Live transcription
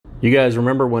You guys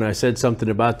remember when I said something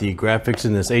about the graphics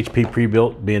in this HP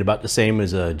Prebuilt being about the same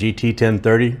as a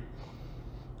GT1030?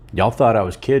 Y'all thought I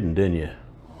was kidding, didn't you?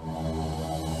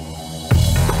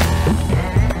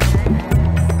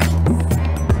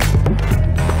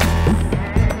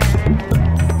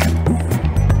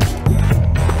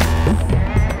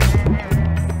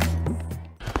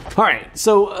 All right,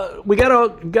 so we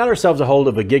got ourselves a hold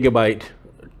of a gigabyte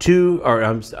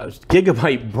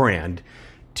gigabyte brand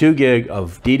 2 gig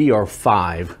of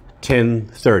DDR5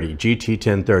 1030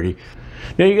 GT1030.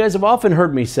 Now, you guys have often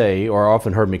heard me say, or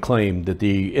often heard me claim, that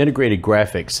the integrated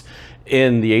graphics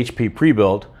in the HP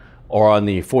Prebuilt or on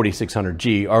the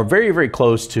 4600G are very, very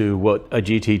close to what a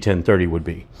GT1030 would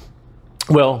be.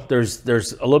 Well, there's a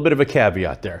little bit of a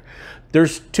caveat there.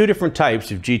 There's two different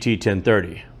types of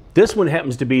GT1030. This one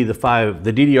happens to be the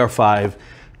DDR5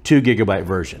 2 gigabyte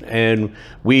version, and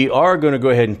we are going to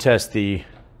go ahead and test the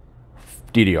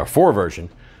DDR4 version,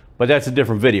 but that's a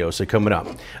different video, so coming up.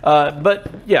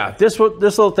 But yeah, this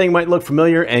little thing might look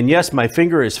familiar, and yes, my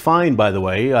finger is fine, by the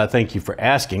way. Thank you for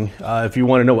asking. If you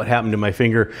want to know what happened to my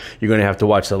finger, you're going to have to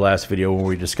watch the last video where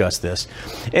we discussed this.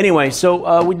 Anyway,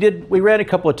 so we ran a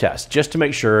couple of tests just to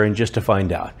make sure and just to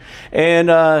find out, and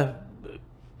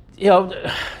you know,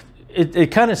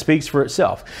 it kind of speaks for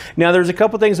itself. Now, there's a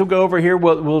couple things we'll go over here.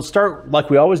 We'll start like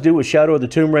we always do with Shadow of the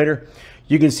Tomb Raider.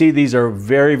 You can see these are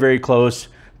very, very close.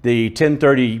 The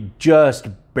 1030 just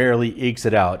barely ekes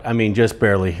it out. I mean, just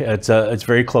barely. It's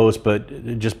very close,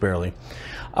 but just barely.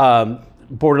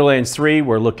 Borderlands 3,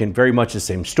 we're looking very much the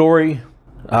same story.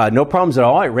 No problems at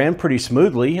all. It ran pretty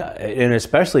smoothly, and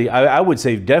especially, I would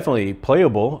say definitely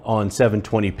playable on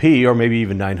 720p or maybe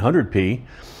even 900p.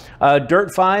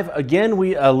 Dirt 5, again,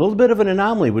 a little bit of an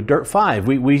anomaly with Dirt 5.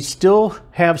 We still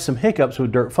have some hiccups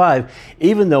with Dirt 5,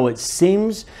 even though it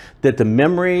seems that the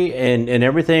memory and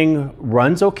everything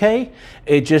runs okay.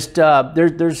 It just,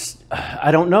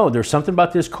 I don't know, there's something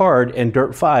about this card and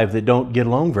Dirt 5 that don't get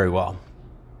along very well.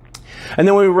 And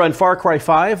then when we run Far Cry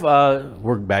 5,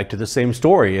 we're back to the same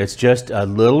story. It's just a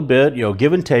little bit, you know,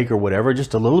 give and take or whatever,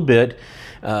 just a little bit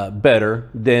better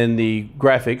than the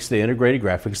graphics, the integrated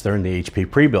graphics there in the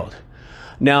HP Prebuilt.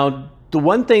 Now, the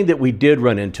one thing that we did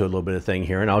run into a little bit of thing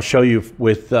here, and I'll show you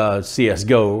with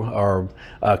CSGO, or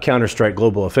Counter-Strike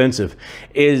Global Offensive,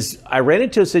 is I ran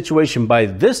into a situation by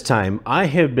this time I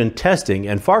have been testing,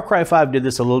 and Far Cry 5 did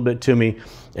this a little bit to me,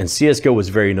 and CSGO was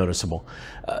very noticeable.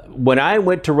 When I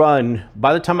went to run,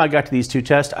 by the time I got to these two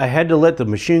tests, I had to let the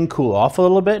machine cool off a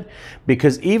little bit,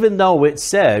 because even though it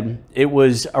said it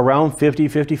was around 50,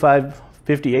 55,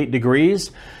 58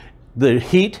 degrees, the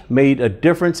heat made a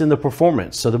difference in the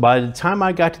performance. So that by the time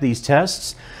I got to these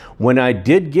tests, when I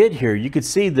did get here, you could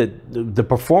see that the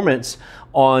performance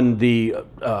on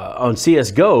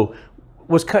CSGO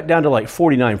was cut down to like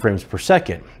 49 frames per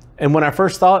second. And when I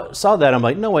first saw that, I'm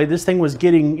like, no way, this thing was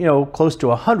getting, you know, close to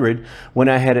 100 when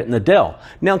I had it in the Dell.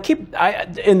 Now,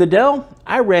 in the Dell,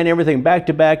 I ran everything back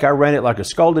to back. I ran it like a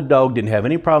scalded dog, didn't have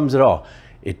any problems at all.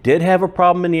 It did have a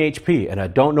problem in the HP, and I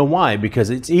don't know why, because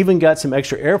it's even got some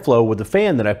extra airflow with the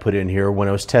fan that I put in here when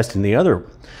I was testing the other.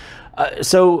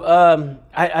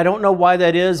 I don't know why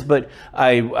that is, but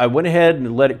I went ahead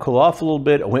and let it cool off a little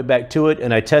bit. I went back to it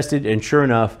and I tested, and sure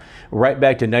enough, right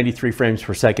back to 93 frames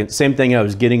per second. Same thing I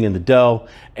was getting in the Dell,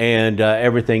 and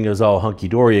everything is all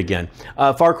hunky-dory again.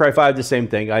 Far Cry 5, the same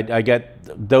thing. I got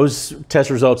those test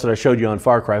results that I showed you on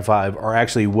Far Cry 5 are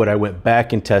actually what I went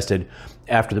back and tested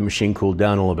after the machine cooled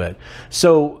down a little bit.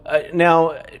 So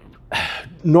now,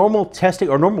 normal testing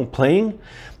or normal playing,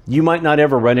 you might not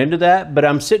ever run into that, but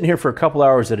I'm sitting here for a couple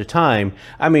hours at a time.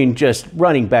 I mean, just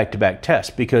running back-to-back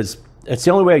tests, because it's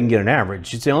the only way I can get an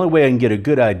average. It's the only way I can get a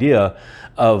good idea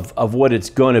of what it's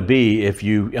going to be if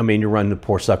you run the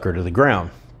poor sucker to the ground.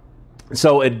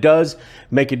 So it does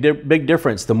make a big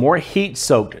difference. The more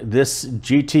heat-soaked this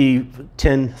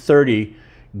GT1030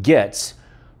 gets,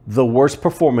 the worse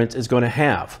performance it's going to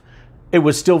have. It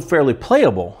was still fairly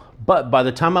playable, but by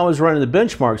the time I was running the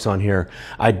benchmarks on here,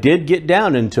 I did get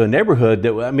down into a neighborhood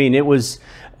that, I mean, it was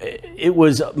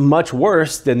much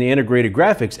worse than the integrated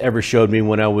graphics ever showed me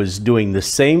when I was doing the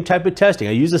same type of testing.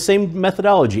 I used the same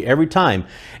methodology every time,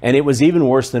 and it was even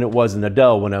worse than it was in the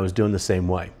Dell when I was doing the same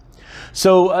way.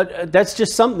 So that's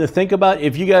just something to think about.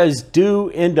 If you guys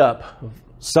do end up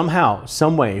somehow,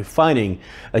 some way finding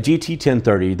a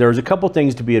GT1030, there's a couple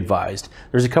things to be advised.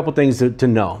 There's a couple things to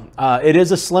know. It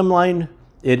is a slimline.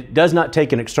 It does not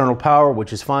take an external power,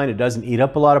 which is fine. It doesn't eat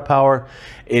up a lot of power.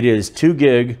 It is 2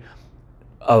 gig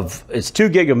of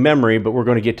memory, but we're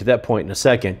going to get to that point in a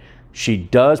second. She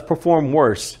does perform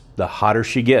worse the hotter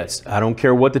she gets. I don't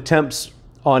care what the temps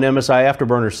on MSI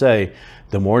Afterburner say.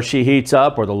 The more she heats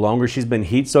up, or the longer she's been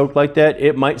heat soaked like that,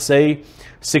 it might say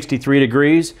 63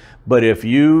 degrees. But if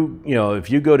you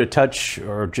go to touch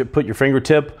or put your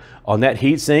fingertip on that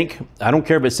heat sink, I don't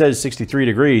care if it says 63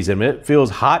 degrees and it feels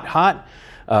hot,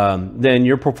 then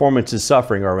your performance is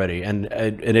suffering already. And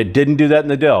it didn't do that in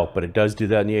the Dell, but it does do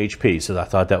that in the HP. So I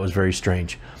thought that was very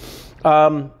strange.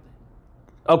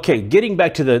 Okay, getting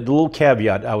back to the little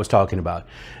caveat I was talking about,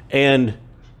 and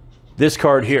this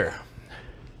card here.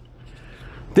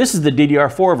 This is the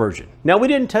DDR4 version. Now, we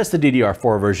didn't test the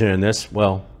DDR4 version in this.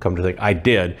 Well, come to think, I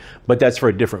did, but that's for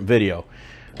a different video.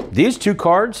 These two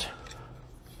cards,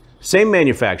 same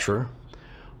manufacturer,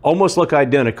 almost look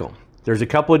identical. There's a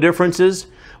couple of differences.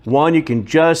 One, you can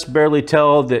just barely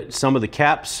tell that some of the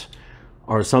caps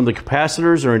or some of the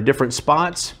capacitors are in different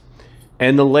spots,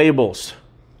 and the labels.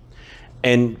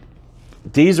 And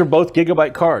these are both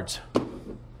gigabyte cards.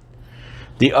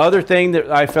 The other thing that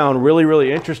I found really,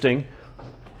 really interesting,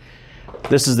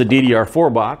 this is the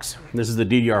DDR4 box. This is the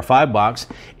DDR5 box.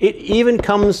 It even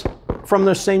comes from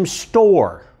the same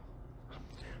store.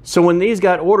 So when these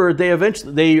got ordered,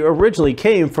 they originally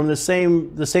came from the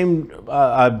same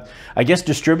I guess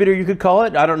distributor, you could call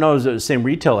it. I don't know if it's the same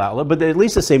retail outlet, but at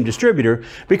least the same distributor,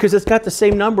 because it's got the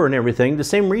same number and everything, the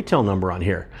same retail number on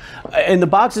here. And the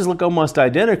boxes look almost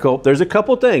identical. There's a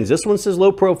couple things. This one says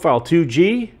low profile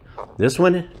 2G. This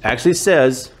one actually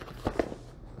says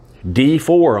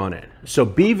D4 on it. So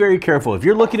be very careful. If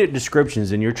you're looking at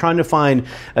descriptions and you're trying to find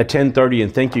a 1030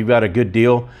 and think you've got a good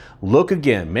deal, look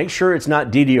again. Make sure it's not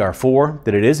DDR4,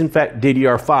 that it is in fact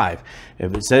DDR5.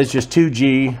 If it says just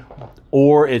 2G,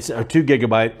 or it's a 2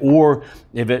 gigabyte, or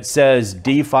if it says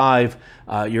D5,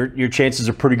 your chances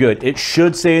are pretty good. It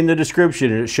should say in the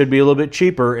description, and it should be a little bit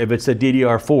cheaper if it's a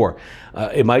DDR4.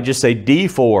 It might just say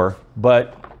D4,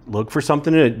 but look for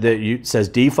something that says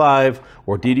D5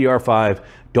 or DDR5.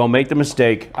 Don't make the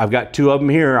mistake. I've got two of them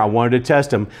here. I wanted to test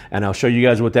them, and I'll show you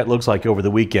guys what that looks like over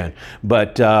the weekend.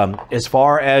 But as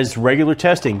far as regular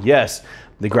testing, yes,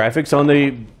 the graphics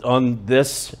on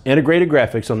this integrated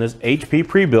graphics on this HP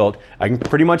Prebuilt, I can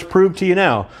pretty much prove to you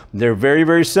now, they're very,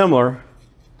 very similar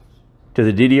to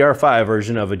the DDR5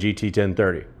 version of a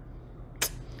GT1030.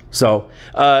 So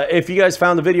if you guys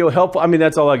found the video helpful, I mean,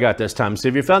 that's all I got this time. So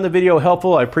if you found the video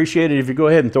helpful, I appreciate it if you go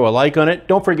ahead and throw a like on it.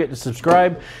 Don't forget to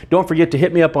subscribe. Don't forget to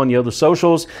hit me up on the other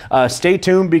socials. Stay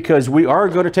tuned, because we are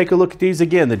going to take a look at these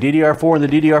again, the DDR4 and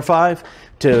the DDR5,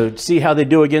 to see how they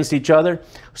do against each other.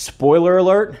 Spoiler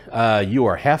alert, you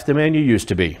are half the man you used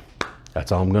to be.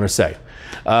 That's all I'm going to say.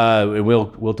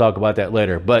 We'll talk about that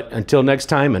later. But until next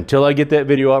time, until I get that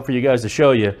video out for you guys to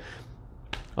show you,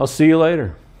 I'll see you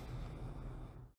later.